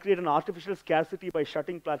and create an artificial scarcity by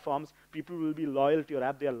shutting platforms, people will be loyal to your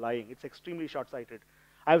app. They are lying. It's extremely short-sighted.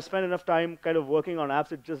 I've spent enough time kind of working on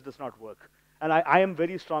apps. It just does not work. And I am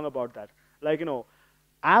very strong about that. Like,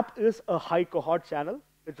 app is a high cohort channel.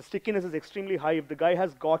 The stickiness is extremely high. If the guy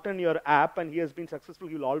has gotten your app and he has been successful,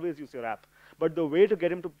 he will always use your app. But the way to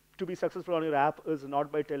get him to be successful on your app is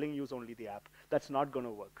not by telling use only the app. That's not going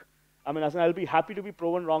to work. I mean, I'll be happy to be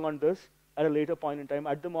proven wrong on this at a later point in time.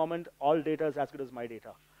 At the moment, all data is as good as my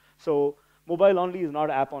data. So mobile only is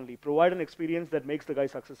not app only. Provide an experience that makes the guy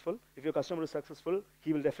successful. If your customer is successful,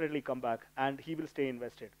 he will definitely come back, and he will stay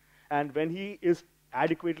invested. And when he is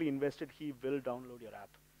adequately invested, he will download your app.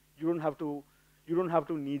 You don't have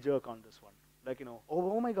to knee-jerk on this one. Like,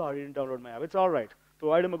 oh my God, he didn't download my app. It's all right.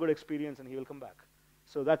 Provide him a good experience, and he will come back.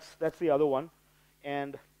 So that's the other one.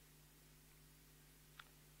 And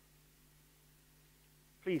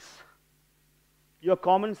please, your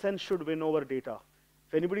common sense should win over data.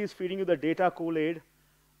 If anybody is feeding you the data Kool-Aid,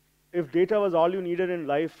 if data was all you needed in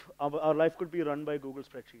life, our life could be run by Google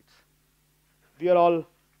spreadsheets.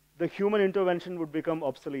 The human intervention would become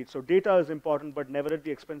obsolete. So data is important, but never at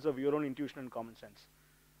the expense of your own intuition and common sense.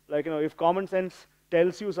 Like, if common sense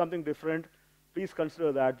tells you something different, Please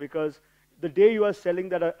consider that, because the day you are selling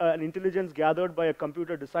that an intelligence gathered by a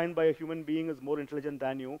computer, designed by a human being is more intelligent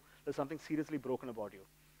than you, there's something seriously broken about you.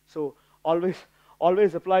 So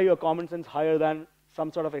always apply your common sense higher than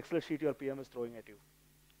some sort of Excel sheet your PM is throwing at you.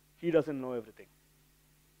 He doesn't know everything.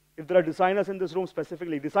 If there are designers in this room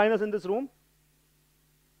specifically, designers in this room,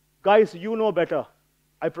 guys, you know better,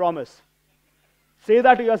 I promise. Say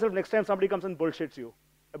that to yourself next time somebody comes and bullshits you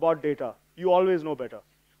about data. You always know better.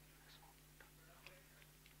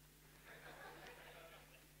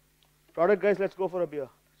 Product guys, let's go for a beer.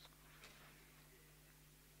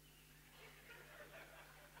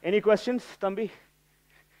 Any questions, Thambi?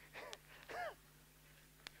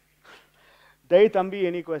 Day Thambi,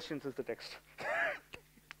 any questions is the text.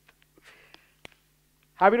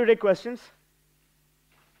 Happy to take questions.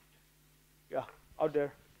 Yeah, out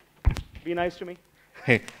there. Be nice to me.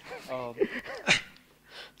 Hey.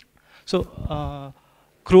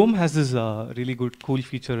 Chrome has this really good, cool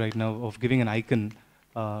feature right now of giving an icon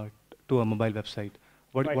to a mobile website.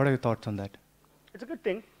 What are your thoughts on that? It's a good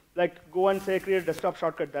thing. Like, go and say, create a desktop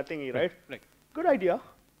shortcut, that thingy, right? Right. Good idea.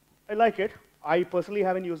 I like it. I personally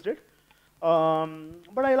haven't used it.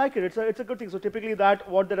 But I like it. It's a good thing. So typically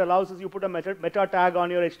what that allows is you put a meta tag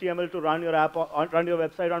on your HTML to run your app, run your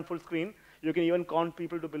website on full screen. You can even con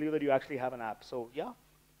people to believe that you actually have an app. So yeah.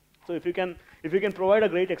 So if you can provide a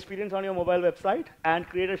great experience on your mobile website and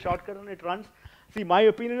create a shortcut and it runs, see, my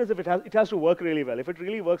opinion is if it has to work really well. If it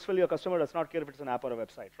really works well, your customer does not care if it's an app or a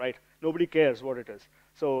website, right? Nobody cares what it is.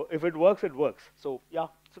 So if it works, it works. So yeah,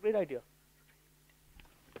 it's a great idea.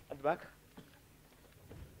 At the back.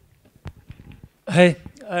 Hi,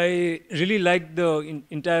 I really like the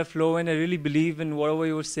entire flow, and I really believe in whatever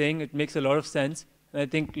you were saying. It makes a lot of sense. And I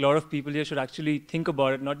think a lot of people here should actually think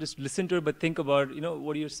about it, not just listen to it, but think about,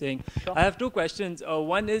 what you're saying. Sure. I have two questions.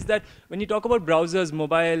 One is that when you talk about browsers,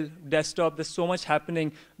 mobile, desktop, there's so much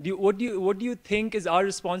happening. What do you think is our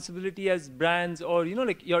responsibility as brands, or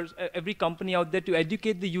like every company out there, to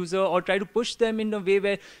educate the user or try to push them in a way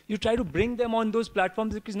where you try to bring them on those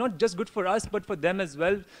platforms, because it's not just good for us, but for them as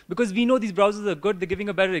well, because we know these browsers are good, they're giving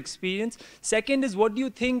a better experience. Second is, what do you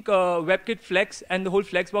think WebKit Flex and the whole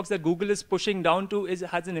Flexbox that Google is pushing down to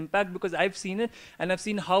has an impact? Because I've seen it, and I've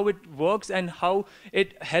seen how it works and how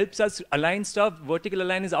it helps us align stuff. Vertical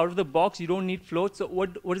align is out of the box. You don't need floats. So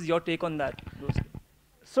what is your take on that?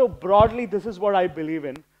 So broadly, this is what I believe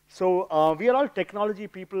in. So we are all technology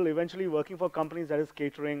people eventually working for companies that is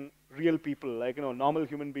catering real people, like normal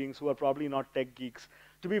human beings who are probably not tech geeks.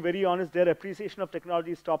 To be very honest, their appreciation of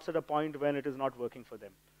technology stops at a point when it is not working for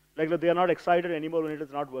them. Like, they are not excited anymore when it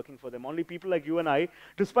is not working for them. Only people like you and I,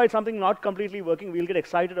 despite something not completely working, we'll get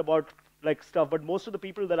excited about stuff. But most of the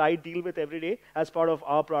people that I deal with every day as part of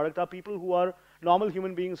our product are people who are normal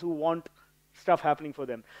human beings who want stuff happening for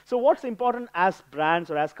them. So what's important as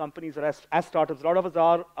brands or as companies or as startups, a lot of us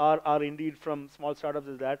are indeed from small startups,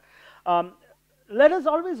 is that let us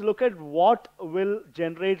always look at what will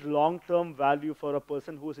generate long-term value for a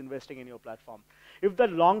person who is investing in your platform. If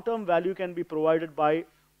that long-term value can be provided by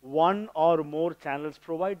one or more channels,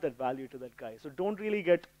 provide that value to that guy. So don't really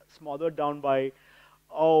get smothered down by,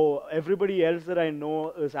 oh, everybody else that I know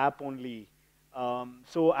is app only.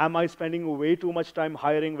 So am I spending way too much time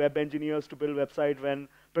hiring web engineers to build website when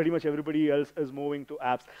pretty much everybody else is moving to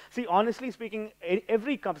apps? See, honestly speaking,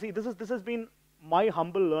 every company, this has been my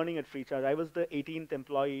humble learning at FreeCharge. I was the 18th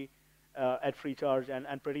employee at FreeCharge,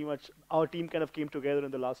 and pretty much our team kind of came together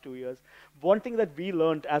in the last 2 years. One thing that we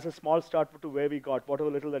learned as a small start to where we got, whatever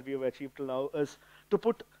little that we have achieved till now, is to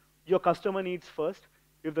put your customer needs first.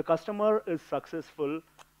 If the customer is successful,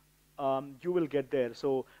 you will get there.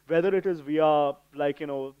 So whether it is via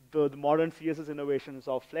the modern CSS innovations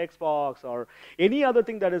of Flexbox or any other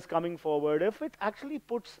thing that is coming forward, if it actually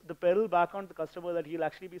puts the pedal back on the customer that he'll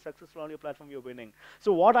actually be successful on your platform, you're winning.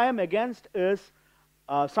 So what I am against is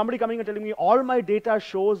somebody coming and telling me, all my data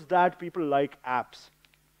shows that people like apps.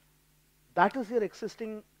 That is your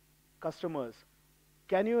existing customers.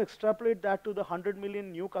 Can you extrapolate that to the 100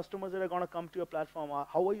 million new customers that are going to come to your platform?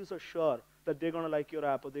 How are you so sure that they're going to like your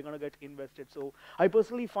app or they're going to get invested? So I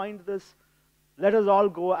personally find this, let us all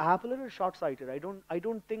go app, a little short-sighted. I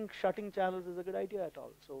don't think shutting channels is a good idea at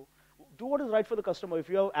all. So do what is right for the customer. If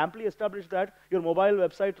you have amply established that your mobile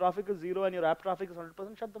website traffic is 0 and your app traffic is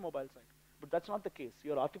 100%, shut the mobile site. But that's not the case.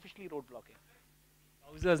 You're artificially road blocking.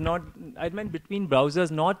 Browsers, not, I meant between browsers,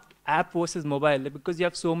 not app versus mobile, like, because you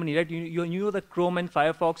have so many, right? You know that Chrome and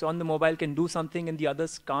Firefox on the mobile can do something and the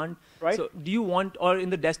others can't. Right. So do you want, or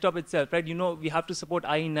in the desktop itself, right? You know, we have to support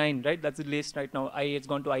IE9, right? That's the latest right now. It's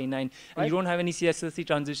gone to IE9. And Right. you don't have any CSS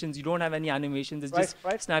transitions. You don't have any animations. It's just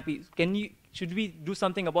snappy. Should we do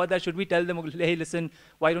something about that? Should we tell them, hey, listen,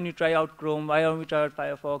 why don't you try out Chrome? Why don't we try out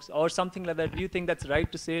Firefox? Or something like that. Do you think that's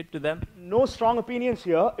right to say it to them? No strong opinions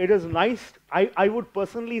here. It is nice. I would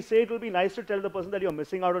personally say it will be nice to tell the person that you're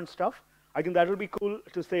missing out on stuff. I think that will be cool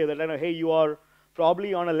to say that, hey, you are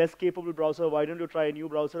probably on a less capable browser. Why don't you try a new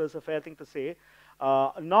browser? It's a fair thing to say.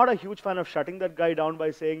 Not a huge fan of shutting that guy down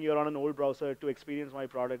by saying you're on an old browser. To experience my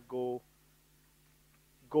product, go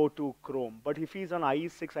to Chrome. But if he's on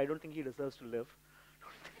IE6, I don't think he deserves to live.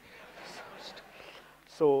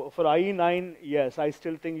 So for IE9, yes, I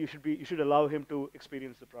still think you should allow him to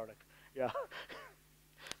experience the product. Yeah.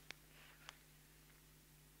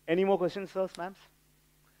 Any more questions, sirs, ma'ams?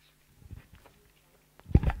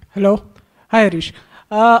 Hello. Hi, Harish.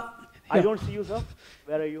 I don't see you, sir.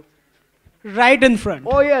 Where are you? Right in front.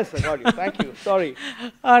 Oh, yes, I got you. Thank you. Sorry.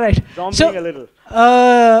 All right. Zombieing a little.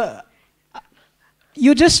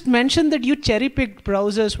 You just mentioned that you cherry-picked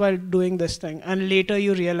browsers while doing this thing, and later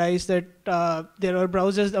you realized that there are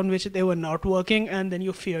browsers on which they were not working, and then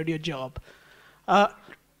you feared your job.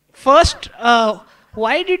 First,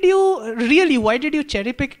 why did you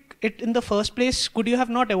cherry-pick it in the first place? Could you have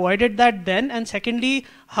not avoided that then? And secondly,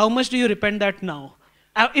 how much do you repent that now?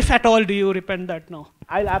 If at all, do you repent that now?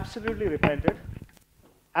 I'll absolutely repent it.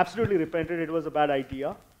 Absolutely repent it. It was a bad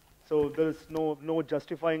idea. So there's no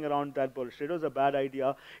justifying around that bullshit. It was a bad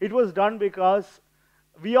idea. It was done because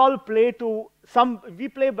we all play we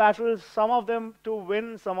play battles, some of them to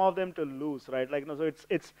win, some of them to lose, right? So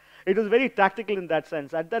it was very tactical in that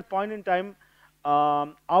sense. At that point in time,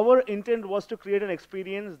 our intent was to create an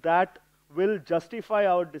experience that will justify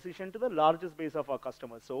our decision to the largest base of our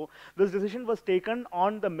customers. So this decision was taken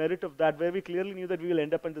on the merit of that, where we clearly knew that we will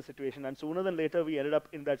end up in this situation, and sooner than later we ended up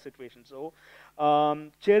in that situation. So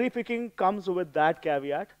cherry picking comes with that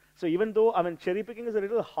caveat. So even though, cherry picking is a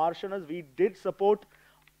little harsh on us, we did support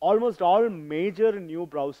almost all major new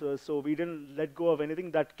browsers, so we didn't let go of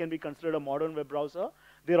anything that can be considered a modern web browser.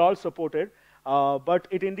 They're all supported. But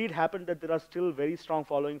it indeed happened that there are still very strong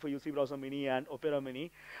following for UC Browser Mini and Opera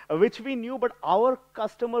Mini, which we knew, but our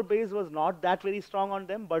customer base was not that very strong on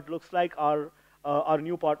them, but looks like our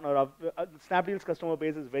new partner, Snapdeal's customer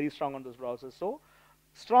base is very strong on those browsers. So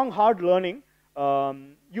strong, hard learning.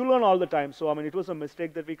 You learn all the time. So it was a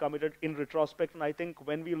mistake that we committed in retrospect, and I think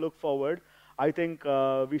when we look forward, I think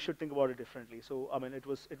we should think about it differently. So it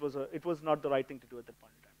was not the right thing to do at that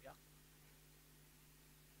point in time. Yeah.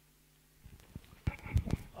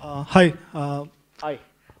 Hi. Hi.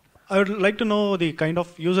 I would like to know the kind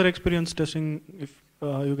of user experience testing if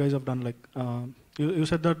you guys have done. You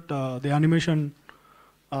said that the animation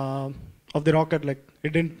of the rocket, it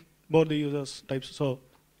didn't bore the users types. So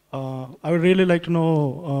I would really like to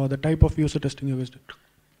know the type of user testing you guys did.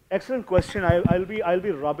 Excellent question. I'll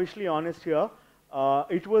be rubbishly honest here.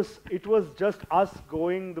 It was just us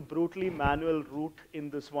going the brutally manual route in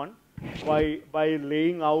this one by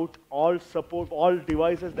laying out all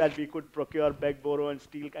devices that we could procure, beg, borrow, and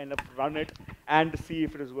steal, kind of run it and see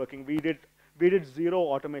if it is working. We did zero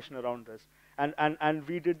automation around this, and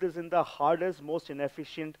we did this in the hardest, most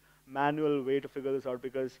inefficient manual way to figure this out,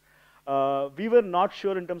 because we were not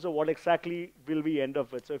sure in terms of what exactly will we end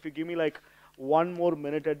up with. So if you give me one more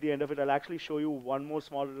minute at the end of it, I'll actually show you one more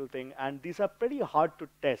small little thing, and these are pretty hard to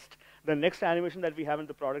test. The next animation that we have in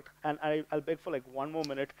the product, and I'll beg for one more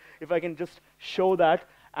minute, if I can just show that,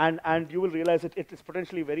 and you will realize it is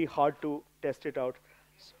potentially very hard to test it out.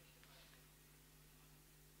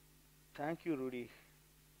 Thank you, Rudy.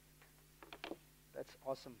 That's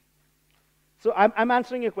awesome. So I'm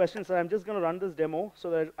answering your question, so I'm just going to run this demo so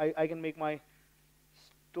that I can make my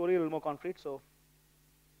story a little more concrete. So.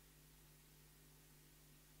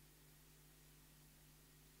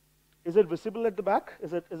 Is it visible at the back?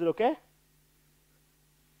 Is it okay?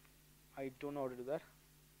 I don't know how to do that.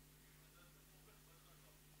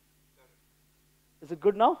 Is it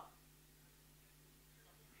good now?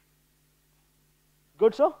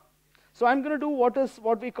 Good, sir? So I'm going to do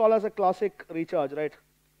what we call as a classic recharge, right?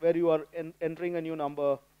 Where you are entering a new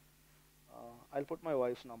number. I'll put my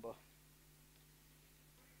wife's number.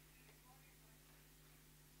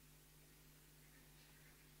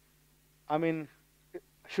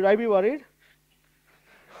 Should I be worried?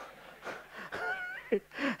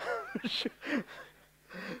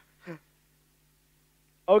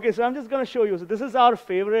 Okay, so I'm just going to show you. So this is our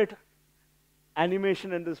favorite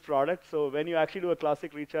animation in this product. So when you actually do a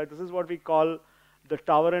classic recharge, this is what we call the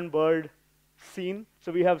tower and bird scene.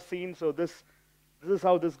 So we have seen, so this is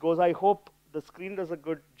how this goes. I hope the screen does a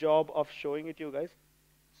good job of showing it to you guys.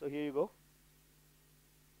 So here you go.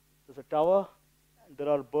 There's a tower, and there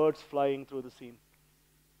are birds flying through the scene.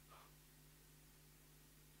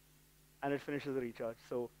 And it finishes the recharge.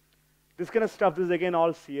 So this kind of stuff, this is again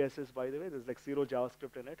all CSS, by the way. There's like 0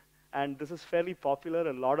 JavaScript in it. And this is fairly popular.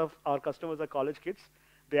 A lot of our customers are college kids.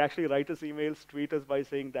 They actually write us emails, tweet us by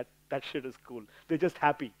saying that that shit is cool. They're just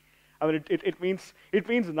happy. I mean, it means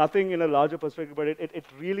nothing in a larger perspective, but it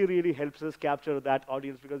really, really helps us capture that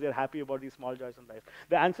audience because they're happy about these small joys in life.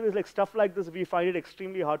 The answer is like stuff like this, we find it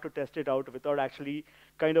extremely hard to test it out without actually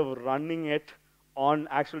kind of running it on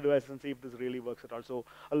actual devices and see if this really works at all. So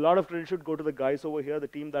a lot of credit should go to the guys over here, the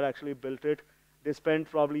team that actually built it. They spent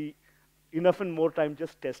probably enough and more time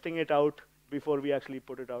just testing it out before we actually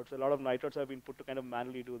put it out. So a lot of night outs have been put to kind of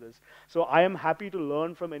manually do this. So I am happy to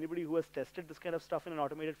learn from anybody who has tested this kind of stuff in an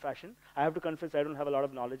automated fashion. I have to confess I don't have a lot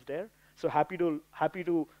of knowledge there. So happy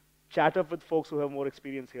to chat up with folks who have more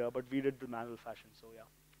experience here, but we did the manual fashion, so yeah.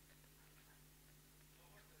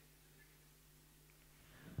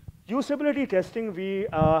 Usability testing, we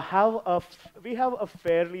have a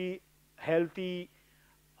fairly healthy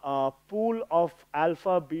pool of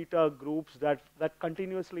alpha, beta groups that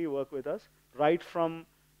continuously work with us right from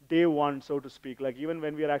day one, so to speak. Like even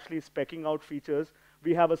when we are actually speccing out features,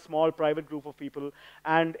 we have a small private group of people,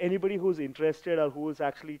 and anybody who's interested or who is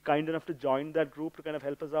actually kind enough to join that group to kind of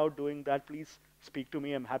help us out doing that, please speak to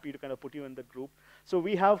me. I'm happy to kind of put you in the group. So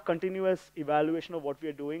we have continuous evaluation of what we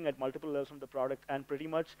are doing at multiple levels from the product, and pretty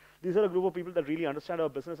much these are a group of people that really understand our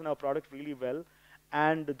business and our product really well,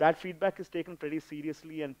 and that feedback is taken pretty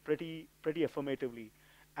seriously and pretty affirmatively.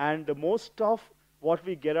 And most of what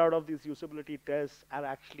we get out of these usability tests are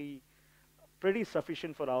actually pretty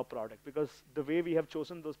sufficient for our product, because the way we have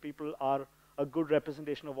chosen those people are a good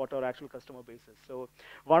representation of what our actual customer base is. So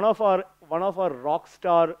one of our rock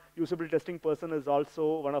star usability testing person is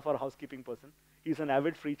also one of our housekeeping person. He's an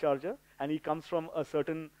avid free charger, and he comes from a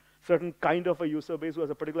certain kind of a user base who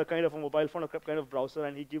has a particular kind of a mobile phone, a kind of browser,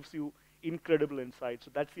 and he gives you incredible insight.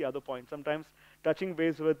 So that's the other point. Sometimes touching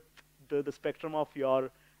base with the spectrum of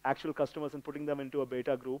your actual customers and putting them into a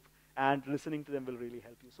beta group and listening to them will really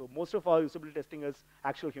help you. So most of our usability testing is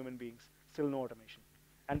actual human beings, still no automation.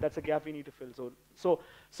 And that's a gap we need to fill.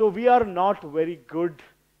 So we are not very good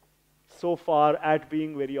so far at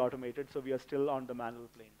being very automated, so we are still on the manual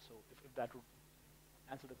plane. So if that would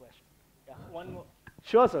answer the question. Yeah. One more.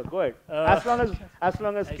 Sure, sir. Go ahead. As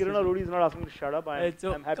long as Kiran or Rudy is not asking to shut up, I'm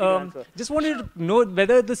happy to answer. Just wanted to know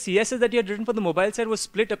whether the CSS that you had written for the mobile side was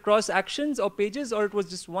split across actions or pages, or it was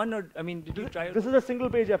just one. Or I mean, did you try? This is a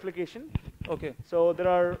single-page application. Okay. So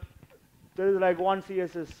there is like one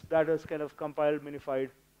CSS that is kind of compiled, minified,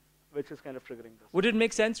 which is kind of triggering this. Would it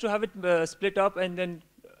make sense to have it split up, and then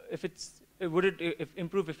would it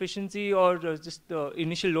improve efficiency or just the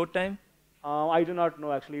initial load time? I do not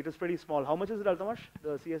know, actually. It is pretty small. How much is it, Altamash,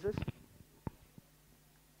 the CSS?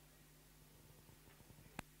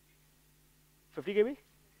 50 KB?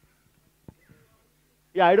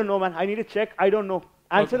 Yeah, I don't know, man. I need to check. I don't know.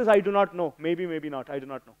 Answer is I do not know. Maybe, maybe not. I do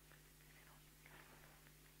not know.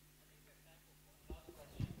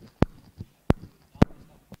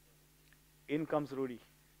 In comes Rudy.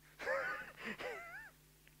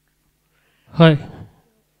 Hi.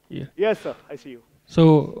 Yeah. Yes, sir. I see you.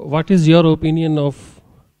 So, what is your opinion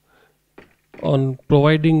on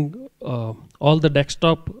providing all the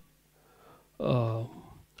desktop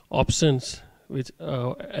options, which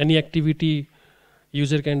any activity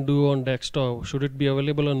user can do on desktop? Should it be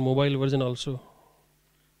available on mobile version also?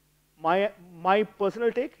 My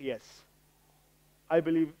personal take, yes. I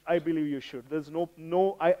believe you should. There's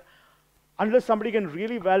unless somebody can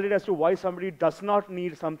really validate as to why somebody does not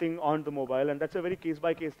need something on the mobile, and that's a very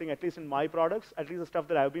case-by-case thing, at least in my products, at least the stuff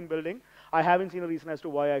that I've been building, I haven't seen a reason as to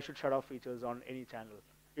why I should shut off features on any channel.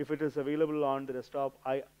 If it is available on the desktop,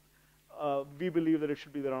 we believe that it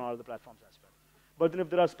should be there on all the platforms as well. But then if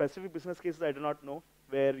there are specific business cases I do not know,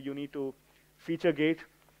 where you need to feature gate,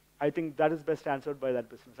 I think that is best answered by that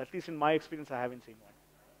business. At least in my experience, I haven't seen one.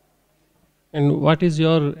 And what is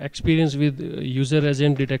your experience with user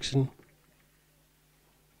agent detection?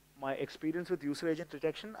 My experience with user agent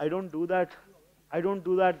detection, I don't do that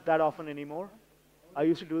that often anymore. I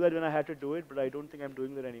used to do that when I had to do it, but I don't think I'm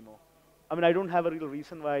doing that anymore. I mean, I don't have a real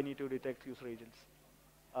reason why I need to detect user agents.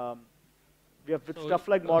 We have with stuff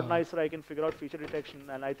like Modernizer, I can figure out feature detection,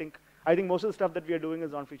 and I think most of the stuff that we are doing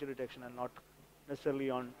is on feature detection and not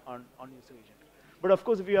necessarily on user agent. But of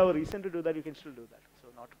course, if you have a reason to do that, you can still do that. So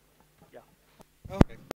not, yeah. Okay.